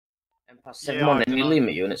Past 7 any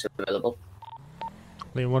limit units available?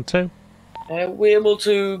 Lean 1-2. We're able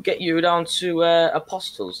to get you down to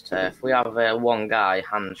Apostles Turf. We have one guy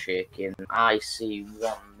handshaking. I see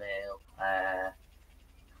one male.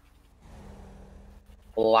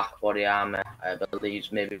 Black body armour, I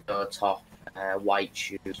believe, maybe go top, white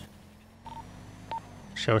shoes.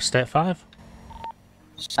 Show us state 5.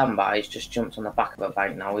 Standby, he's just jumped on the back of a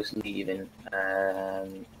bike now, he's leaving.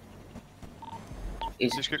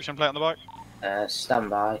 Description plate on the bike?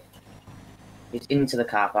 Standby. He's into the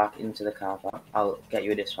car park, I'll get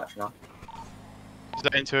you a dispatch now. Is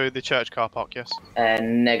that into the church car park, yes?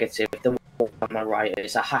 Negative, the one on the right,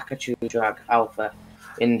 it's a Hackachoo Drag Alpha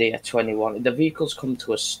India 21. The vehicle's come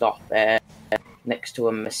to a stop next to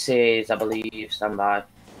a Mercedes, I believe, standby.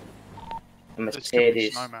 A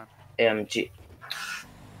Mercedes AMG.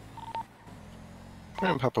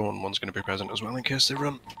 And Papa 1-1's going to be present as well in case they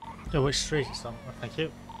run. Oh, which street it's on? Oh, thank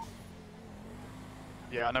you.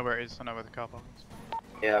 Yeah, I know where it is. I know where the car park is.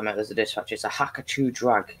 Yeah, I meant there's a dispatch. It's a Hackachoo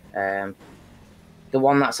Drag. The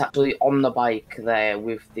one that's actually on the bike there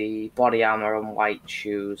with the body armour and white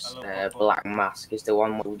shoes, black mask, is the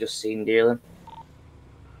one we've just seen dealing.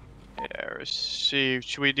 Yeah, received.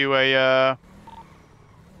 Should we do a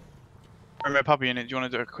remote puppy in it? Do you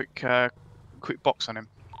want to do a quick box on him?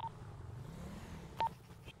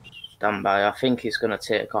 Stand by. I think he's going to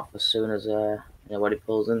take off as soon as when he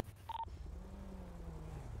pulls in.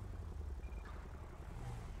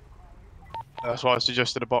 That's why I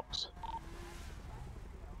suggested a box.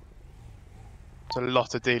 There's a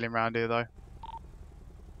lot of dealing around here, though.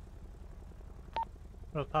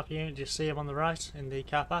 Well, Papa Unit, do you see him on the right in the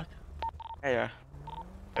car park? Yeah.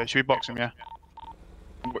 Should we box him, yeah?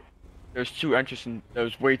 There's 2 entries and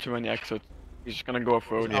there's way too many exits. He's just gonna go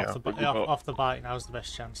off-road. Yeah. Off the bike, now's the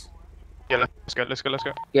best chance. Yeah, let's go.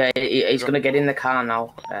 Yeah, he's going to get in the car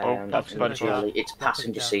now. That's it's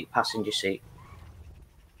passenger seat.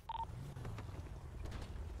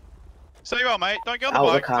 Stay where you are, mate. Don't get on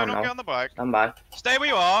the bike. Do not get on the bike. Stand by. Stay where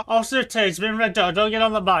you are. Officer Tate's been red dot. Don't get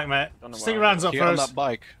on the bike, mate. Stick your hands up Get on first. that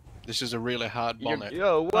bike. This is a really hard bonnet.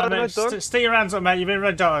 Yo, what have I done? Stick your hands up, mate. You've been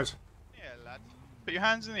red dotted. Yeah, lad. Put your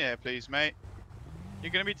hands in the air, please, mate.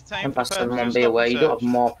 You're going to be detained And for past 7-1, be aware. You don't have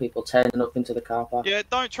more people turning up into the car park. Yeah,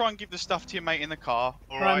 don't try and give the stuff to your mate in the car.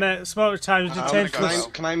 Right, mate. Smoke time.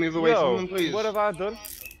 Can I move away from them, please? What have I done?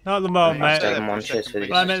 Not at the moment, mate.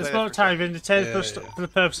 Right, mate. Smoke time. You've been detained for the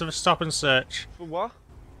purpose of a stop and search. For what?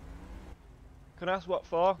 Can I ask what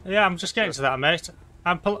for? Yeah, I'm just getting to that, mate.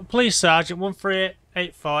 I'm Police Sergeant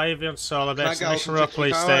 1384 Avion Solar Base, Mission Road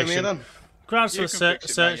Police Station. Grounds for the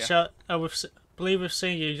search. I believe we've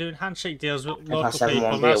seen you doing handshake deals with local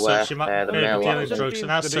people. That's such. You might be dealing drugs, and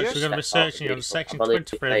as such, we're going to be searching you on Section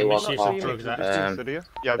 23 of the Misuse of Drugs Act.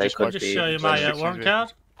 Yeah, I'll just show you my warrant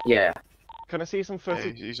card. Yeah. Can I see some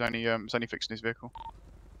footage? Yeah, he's only fixing his vehicle.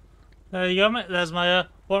 There you go, mate. There's my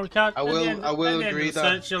warrant card. I will agree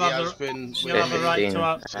that you'll have the right to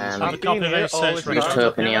have a copy of any search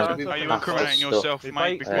record. Are you incriminating yourself,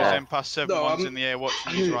 mate, because them past 7-1's in the air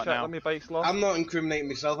watching you right now? I'm not incriminating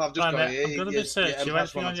myself, I've just got here. I'm going to be searching you.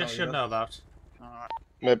 Anything on you should know about. Alright.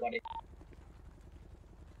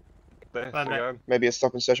 Maybe a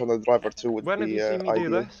stop and search on the driver too would when be have you seen me do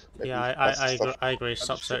this? Yeah, I agree.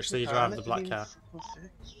 Stop search the driver of the black car.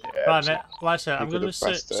 Right, mate. Like I said, I'm going to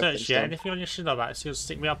search you. Anything on you should know about it, so you'll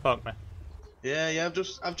stick me up, poke me. Yeah,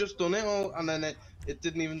 I've just done it all, and then it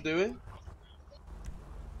didn't even do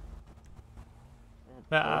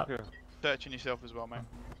it. Searching yourself as well, mate.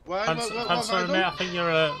 I'm sorry, mate. I think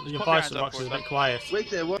your voice box is a bit quiet. Wait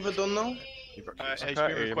there, what have I done now? It's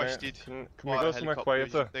been requested can by we go the somewhere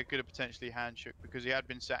helicopters. quieter? They could have potentially handshook because he had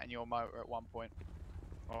been sat in your motor at one point.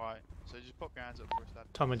 Alright, so just pop your hands up for us, lad.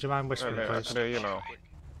 Tommy, do you mind whispering, please? You know.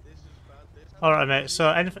 Alright, mate. So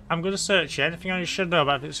I'm going to search you. Anything on you should know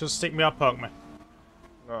about it, so stick me or poke me.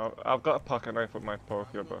 No, I've got a pocket knife with my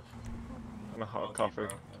poke here, but and a hot coffee.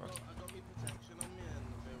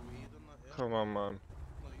 Come on, man.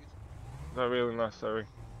 Is that really necessary?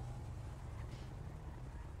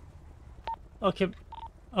 Okay,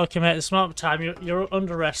 mate. It's not time. You're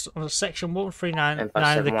under arrest under Section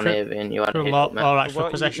 1399 of the Criminal Law Act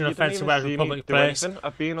for possession of offensive weapons in public place.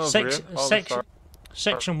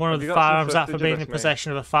 Section 1 of the Firearms Act for being in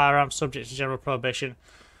possession of a firearm subject to general prohibition.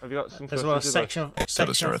 As well as Section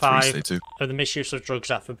 5 of the Misuse of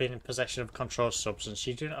Drugs Act for being in possession of a controlled substance.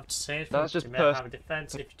 You do not have to say anything. You may have a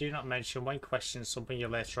defence if you do not mention when questioned something you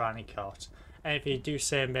later on in court. And if you do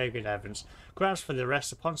say may be evidence. Grounds for the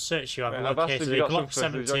arrest upon search you have located a Glock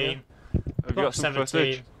 17,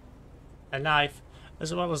 a knife,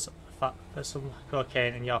 as well as some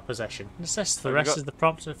cocaine in your possession. Assess the rest of the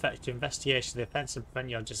prompt and effective investigation of the offence and prevent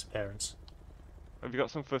your disappearance. Have you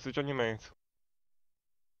got some footage on your mate?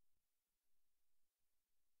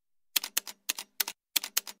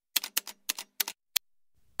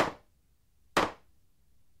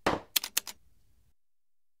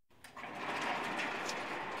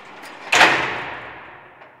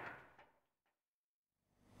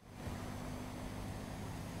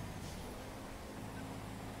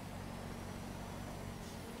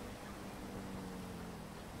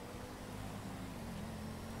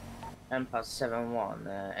 MPAS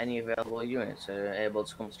 7-1, any available units are able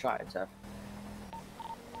to come to try it, sir?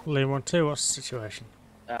 Lane 1-2, what's the situation?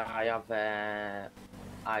 I have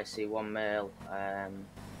IC 1 male,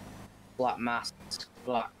 black mask,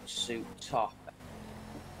 black suit top.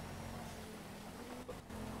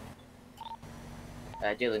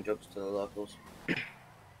 Dealing drugs to the locals.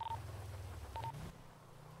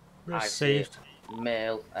 Received. IC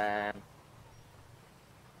male,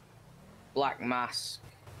 black mask.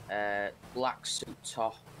 Black suit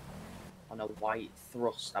top on a white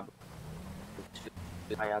thrust.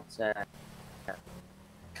 I had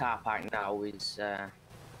car park now is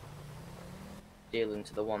dealing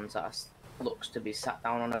to the ones that looks to be sat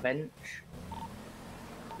down on a bench.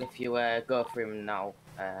 If you go for him now.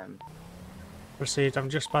 Received. I'm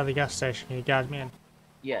just by the gas station. Can you guide me in?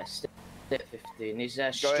 Yes, State 15. He's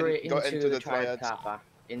straight into the triad car park.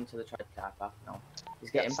 Into the triad car park now.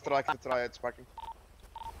 He's getting strike the triads parking.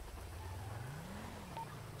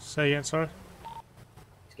 Say again, sorry?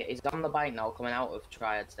 He's on the bike now, coming out of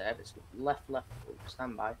triads there. It's left,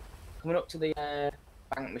 stand by. Coming up to the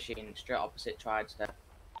bank machine, straight opposite triads there.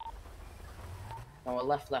 Now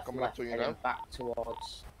left, heading back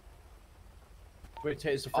towards... Wait,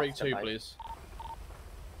 take the free 2, please.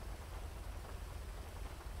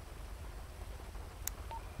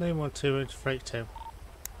 Lane 1-2 into freight 2.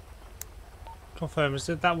 Confirm, is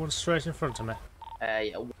that one straight in front of me? Yeah.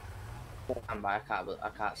 Stand by, I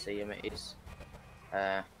can't see him. It is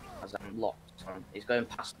as I'm locked on. He's going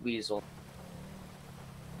past Weasel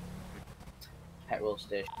petrol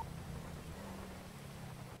station.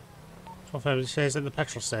 Confirm, he says at the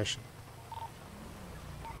petrol station.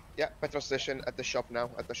 Yeah, petrol station at the shop now.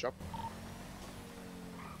 At the shop.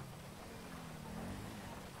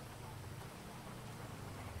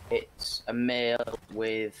 It's a male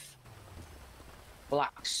with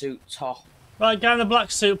black suit top. Right, guy in the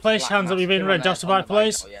black suit, place your hands up, you've been red dotted by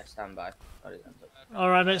police. Oh yeah, stand by.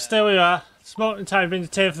 Alright mate, stay where you are. Smoking time being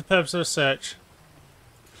detained for the purpose of a search.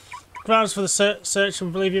 Grounds for the search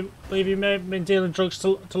and believe you may have been dealing drugs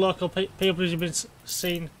to local people as you've been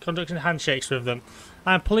seen conducting handshakes with them.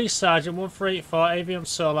 I'm Police Sergeant 1384 Avion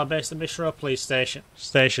Solar based at Mission Road Police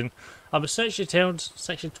Station. I'll be searching you under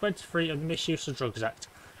Section 23 of the Misuse of Drugs Act.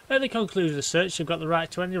 At the conclusion of the search, you've got the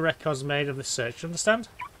right to any records made of the search, understand?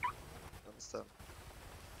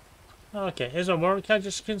 Okay, here's my warrant card,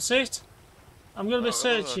 just can see it. I'm going to be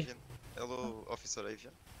searching. Hello, Officer Avion.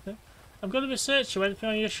 Yeah. I'm going to be searching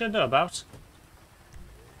anything you should know about.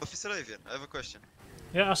 Officer Avion, I have a question.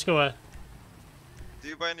 Yeah, ask away. Do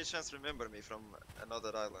you by any chance remember me from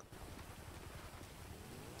another island?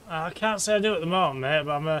 I can't say I do at the moment, mate,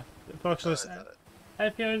 but I'm focused on this.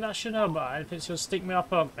 Anything that I should know about, anything that's going to stick me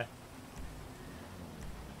up on me.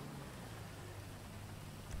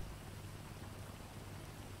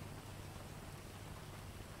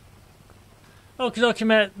 Okay,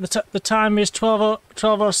 mate. The time is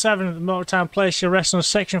 12:07 at the moment time. Place your arrest on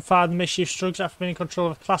Section 5 of the Misuse of Drugs after being in control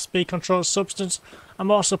of a Class B controlled substance. I'm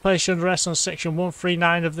also placed you under arrest on Section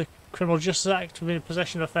 139 of the Criminal Justice Act for being in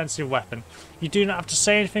possession of an offensive weapon. You do not have to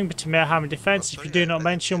say anything, but you may harm in defence if you do not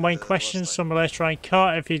mention when questioned some later on in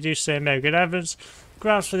court. If you do say may good evidence.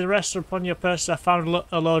 Grounds for the arrest are upon your person. I found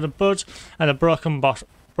a load of bud and a broken bottle,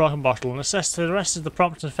 and assess to the rest of the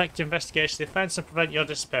prompt and effective investigation of the offence and prevent your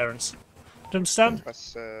disappearance. Do you understand?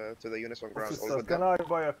 Pass to the units on ground. Officer, can I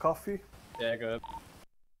buy a coffee? Yeah, go ahead.